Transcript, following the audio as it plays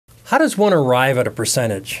How does one arrive at a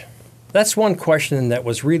percentage? That's one question that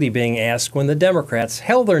was really being asked when the Democrats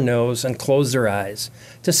held their nose and closed their eyes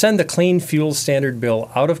to send the Clean Fuel Standard bill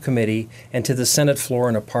out of committee and to the Senate floor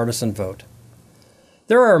in a partisan vote.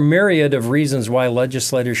 There are a myriad of reasons why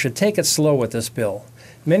legislators should take it slow with this bill,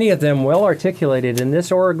 many of them well articulated in this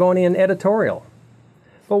Oregonian editorial.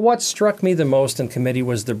 But what struck me the most in committee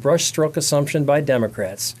was the brushstroke assumption by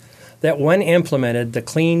Democrats that when implemented, the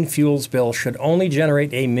Clean Fuels bill should only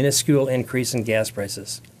generate a minuscule increase in gas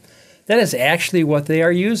prices. That is actually what they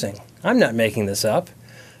are using. I'm not making this up.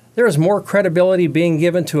 There is more credibility being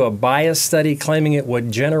given to a biased study claiming it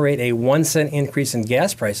would generate a 1-cent increase in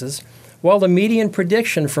gas prices, while the median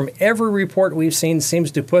prediction from every report we've seen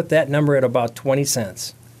seems to put that number at about 20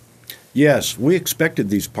 cents. Yes, we expected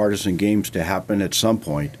these partisan games to happen at some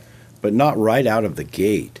point, but not right out of the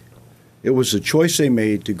gate. It was a choice they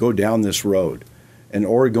made to go down this road, and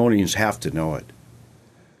Oregonians have to know it.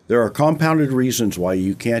 There are compounded reasons why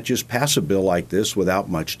you can't just pass a bill like this without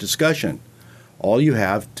much discussion. All you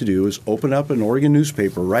have to do is open up an Oregon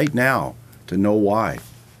newspaper right now to know why.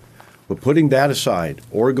 But putting that aside,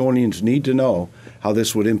 Oregonians need to know how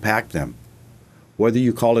this would impact them. Whether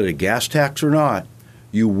you call it a gas tax or not,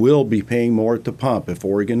 you will be paying more at the pump if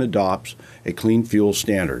Oregon adopts a clean fuel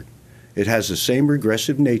standard. It has the same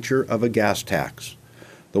regressive nature of a gas tax.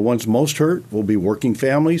 The ones most hurt will be working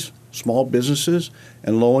families, small businesses,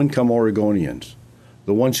 and low-income Oregonians.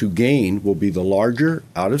 The ones who gain will be the larger,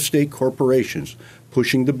 out-of-state corporations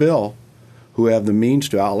pushing the bill who have the means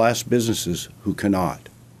to outlast businesses who cannot.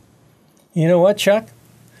 You know what, Chuck?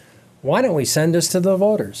 Why don't we send this to the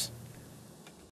voters?